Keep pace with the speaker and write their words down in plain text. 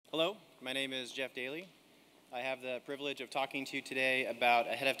Hello, my name is Jeff Daly. I have the privilege of talking to you today about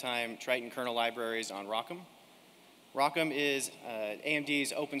ahead of time Triton kernel libraries on ROCm. ROCm is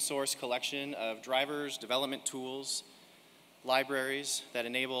AMD's open source collection of drivers, development tools, libraries that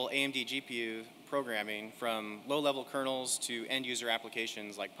enable AMD GPU programming from low-level kernels to end-user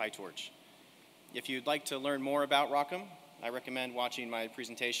applications like PyTorch. If you'd like to learn more about ROCm, I recommend watching my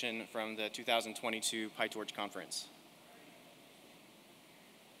presentation from the 2022 PyTorch conference.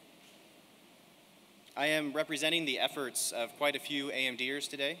 I am representing the efforts of quite a few AMDers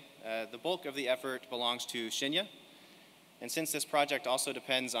today. The bulk of the effort belongs to Shinya. And since this project also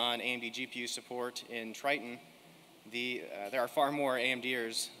depends on AMD GPU support in Triton, there are far more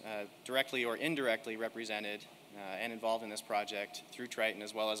AMDers directly or indirectly represented and involved in this project through Triton,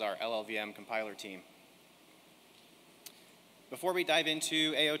 as well as our LLVM compiler team. Before we dive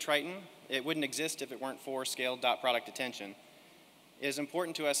into AOTriton, it wouldn't exist if it weren't for scaled dot product attention. It is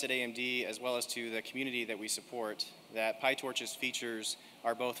important to us at AMD, as well as to the community that we support, that PyTorch's features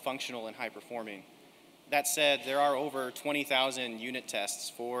are both functional and high-performing. That said, there are over 20,000 unit tests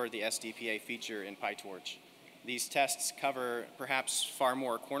for the SDPA feature in PyTorch. These tests cover perhaps far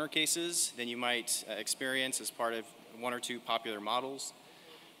more corner cases than you might experience as part of one or two popular models,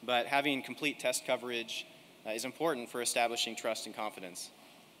 but having complete test coverage is important for establishing trust and confidence.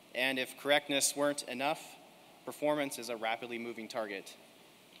 And if correctness weren't enough, performance is a rapidly moving target.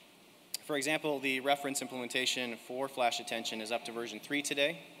 For example, the reference implementation for flash attention is up to version 3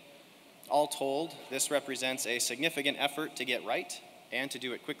 today. All told, this represents a significant effort to get right and to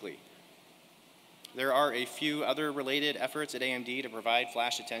do it quickly. There are a few other related efforts at AMD to provide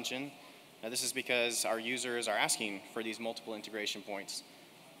flash attention. This is because our users are asking for these multiple integration points.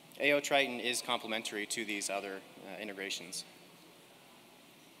 AOTriton is complementary to these other integrations.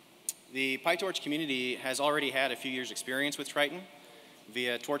 The PyTorch community has already had a few years' experience with Triton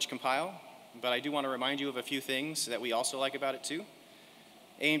via Torch Compile, but I do want to remind you of a few things that we also like about it too.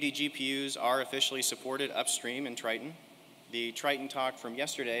 AMD GPUs are officially supported upstream in Triton. The Triton talk from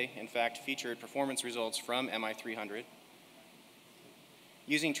yesterday, in fact, featured performance results from MI300.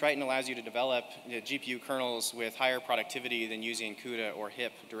 Using Triton allows you to develop GPU kernels with higher productivity than using CUDA or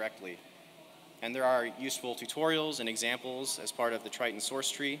HIP directly. And there are useful tutorials and examples as part of the Triton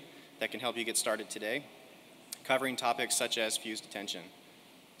source tree that can help you get started today, covering topics such as fused attention.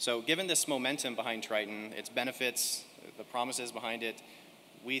 So given this momentum behind Triton, its benefits, the promises behind it,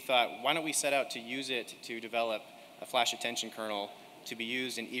 we thought, why don't we set out to use it to develop a flash attention kernel to be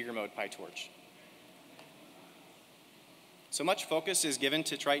used in eager mode PyTorch. So much focus is given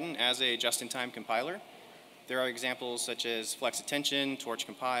to Triton as a just-in-time compiler. There are examples such as flex attention, torch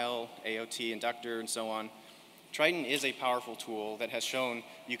compile, AOT inductor, and so on. Triton is a powerful tool that has shown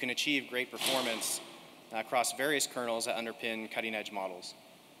you can achieve great performance across various kernels that underpin cutting-edge models.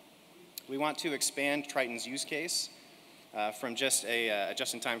 We want to expand Triton's use case from just a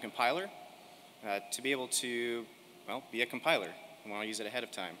just-in-time compiler to be able to, well, be a compiler. We want to use it ahead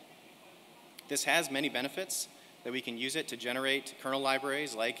of time. This has many benefits that we can use it to generate kernel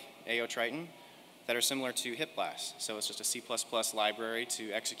libraries like AOTriton that are similar to HipBlast. So it's just a C++ library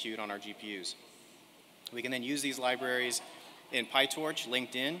to execute on our GPUs. We can then use these libraries in PyTorch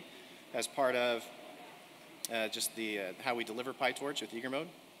linked in as part of just how we deliver PyTorch with eager mode.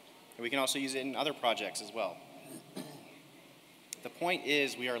 And we can also use it in other projects as well. The point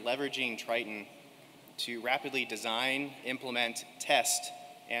is we are leveraging Triton to rapidly design, implement, test,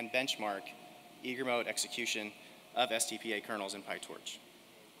 and benchmark eager mode execution of SDPA kernels in PyTorch.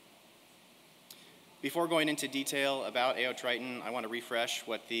 Before going into detail about AOTriton, I want to refresh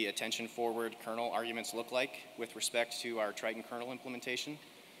what the attention-forward kernel arguments look like with respect to our Triton kernel implementation.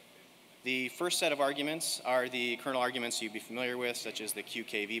 The first set of arguments are the kernel arguments you'd be familiar with, such as the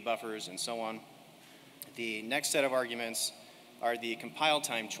QKV buffers and so on. The next set of arguments are the compile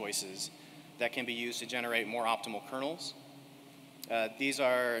time choices that can be used to generate more optimal kernels. These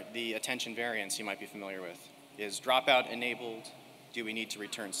are the attention variants you might be familiar with. Is dropout enabled? Do we need to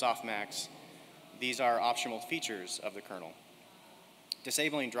return softmax? These are optional features of the kernel.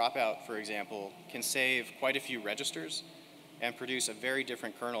 Disabling dropout, for example, can save quite a few registers and produce a very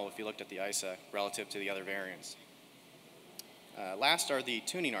different kernel if you looked at the ISA relative to the other variants. Last are the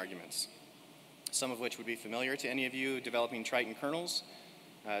tuning arguments, some of which would be familiar to any of you developing Triton kernels,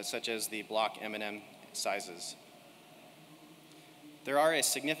 such as the block M&M sizes. There are a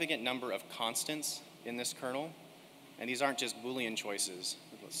significant number of constants in this kernel, and these aren't just Boolean choices,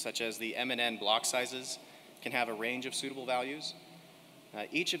 such as the M&N block sizes can have a range of suitable values.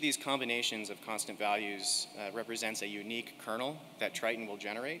 Each of these combinations of constant values represents a unique kernel that Triton will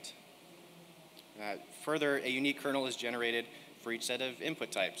generate. Further, a unique kernel is generated for each set of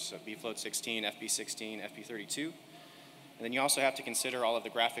input types, so bfloat16, fb16, fb32. And then you also have to consider all of the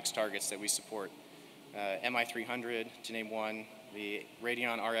graphics targets that we support. MI300, to name one, the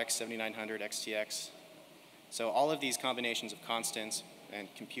Radeon RX 7900 XTX. So all of these combinations of constants and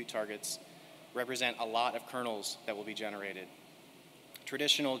compute targets represent a lot of kernels that will be generated.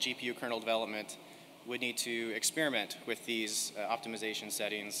 Traditional GPU kernel development would need to experiment with these optimization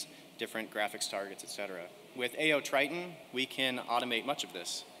settings, different graphics targets, etc. With AOTriton, we can automate much of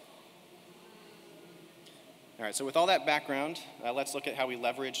this. All right, so with all that background, let's look at how we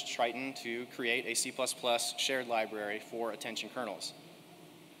leverage Triton to create a C++ shared library for attention kernels.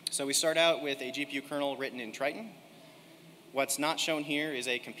 So we start out with a GPU kernel written in Triton. What's not shown here is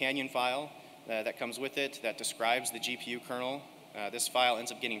a companion file that comes with it that describes the GPU kernel. This file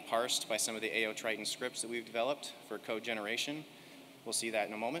ends up getting parsed by some of the AOTriton scripts that we've developed for code generation. We'll see that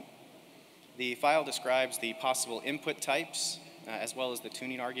in a moment. The file describes the possible input types as well as the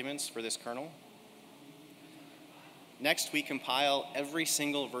tuning arguments for this kernel. Next, we compile every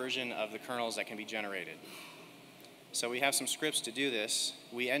single version of the kernels that can be generated. So we have some scripts to do this.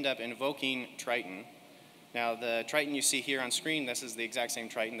 We end up invoking Triton. Now, the Triton you see here on screen, this is the exact same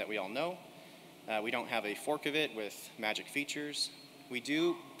Triton that we all know. We don't have a fork of it with magic features. We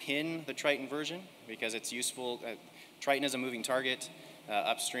do pin the Triton version because it's useful. Triton is a moving target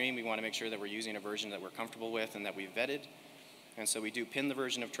upstream. We want to make sure that we're using a version that we're comfortable with and that we've vetted. And so we do pin the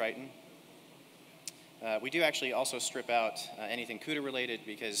version of Triton. We do actually also strip out anything CUDA related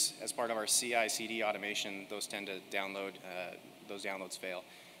because as part of our CI/CD automation, those tend to download, those downloads fail.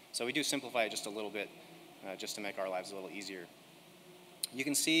 So we do simplify it just a little bit just to make our lives a little easier. You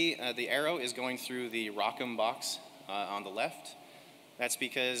can see the arrow is going through the ROCm box on the left. That's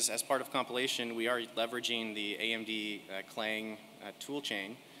because as part of compilation, we are leveraging the AMD Clang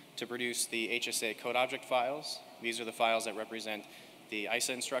toolchain to produce the HSA code object files. These are the files that represent the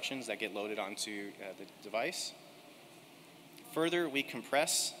ISA instructions that get loaded onto the device. Further, we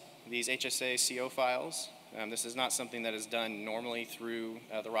compress these HSA CO files. This is not something that is done normally through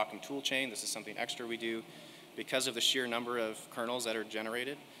the ROCm toolchain. This is something extra we do because of the sheer number of kernels that are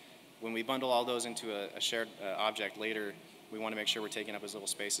generated. When we bundle all those into a shared object later, we want to make sure we're taking up as little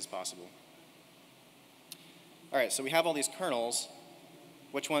space as possible. All right, so we have all these kernels.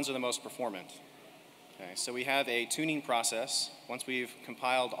 Which ones are the most performant? Okay, so we have a tuning process. Once we've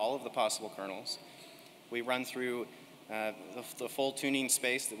compiled all of the possible kernels, we run through the full tuning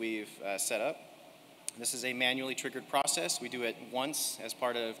space that we've set up. This is a manually triggered process. We do it once as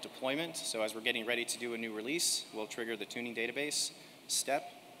part of deployment. So as we're getting ready to do a new release, we'll trigger the tuning database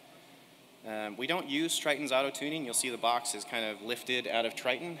step. We don't use Triton's auto-tuning. You'll see the box is kind of lifted out of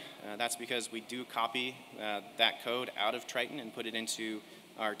Triton. That's because we do copy that code out of Triton and put it into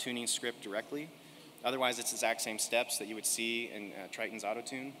our tuning script directly. Otherwise, it's the exact same steps that you would see in Triton's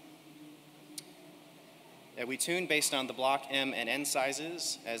auto-tune. We tune based on the block M and N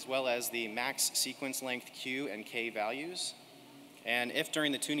sizes, as well as the max sequence length Q and K values. And if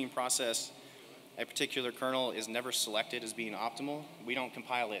during the tuning process, a particular kernel is never selected as being optimal, we don't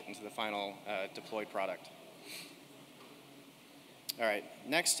compile it into the final deployed product. All right,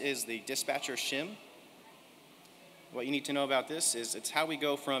 next is the dispatcher shim. What you need to know about this is it's how we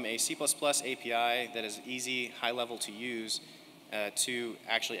go from a C++ API that is easy, high level to use, to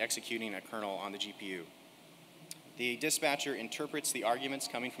actually executing a kernel on the GPU. The dispatcher interprets the arguments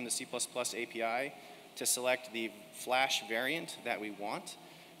coming from the C++ API to select the flash variant that we want.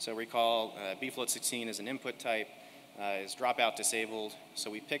 So recall bfloat16 is an input type, is dropout disabled.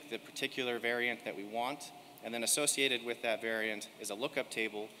 So we pick the particular variant that we want, and then associated with that variant is a lookup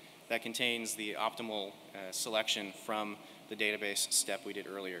table that contains the optimal selection from the database step we did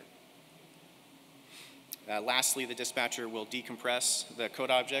earlier. Lastly, the dispatcher will decompress the code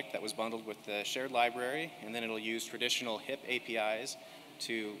object that was bundled with the shared library, and then it'll use traditional HIP APIs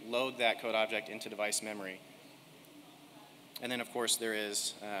to load that code object into device memory. And then, of course, there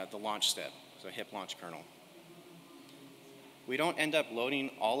is the launch step, so HIP launch kernel. We don't end up loading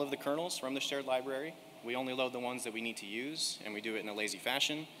all of the kernels from the shared library. We only load the ones that we need to use, and we do it in a lazy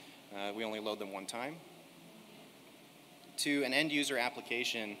fashion. We only load them one time. To an end user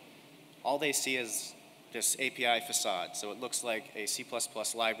application, all they see is this API facade. So it looks like a C++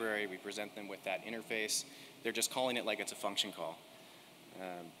 library. We present them with that interface. They're just calling it like it's a function call.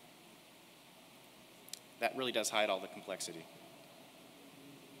 That really does hide all the complexity.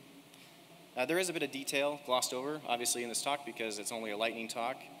 There is a bit of detail glossed over, obviously, in this talk because it's only a lightning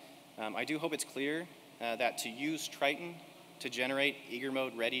talk. I do hope it's clear that to use Triton to generate eager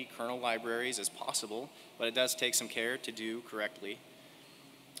mode ready kernel libraries is possible, but it does take some care to do correctly.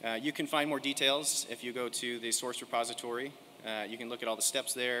 You can find more details if you go to the source repository. You can look at all the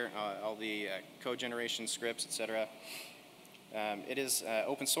steps there, all the code generation scripts, etc. It is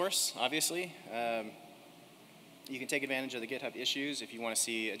open source, obviously. You can take advantage of the GitHub issues if you want to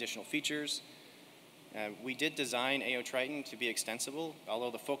see additional features. We did design AOTriton to be extensible,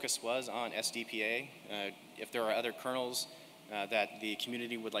 although the focus was on SDPA. If there are other kernels that the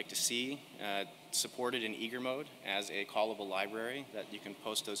community would like to see supported in eager mode as a callable library, that you can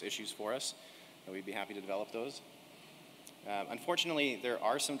post those issues for us, and we'd be happy to develop those. Unfortunately, there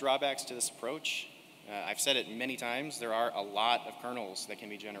are some drawbacks to this approach. I've said it many times, there are a lot of kernels that can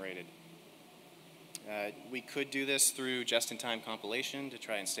be generated. We could do this through just-in-time compilation to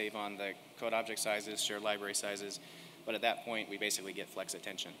try and save on the code object sizes, shared library sizes, but at that point we basically get flex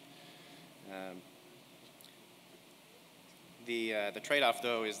attention. The trade-off,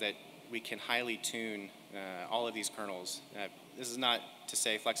 though, is that we can highly tune all of these kernels. This is not to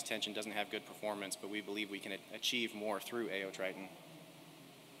say flex attention doesn't have good performance, but we believe we can achieve more through AOTriton.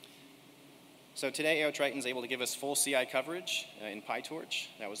 So today, AOTriton is able to give us full CI coverage in PyTorch.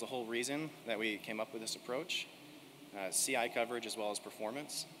 That was the whole reason that we came up with this approach. CI coverage as well as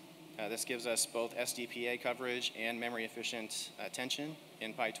performance. This gives us both SDPA coverage and memory-efficient attention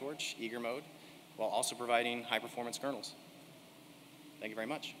in PyTorch, eager mode, while also providing high-performance kernels. Thank you very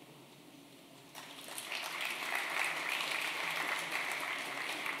much.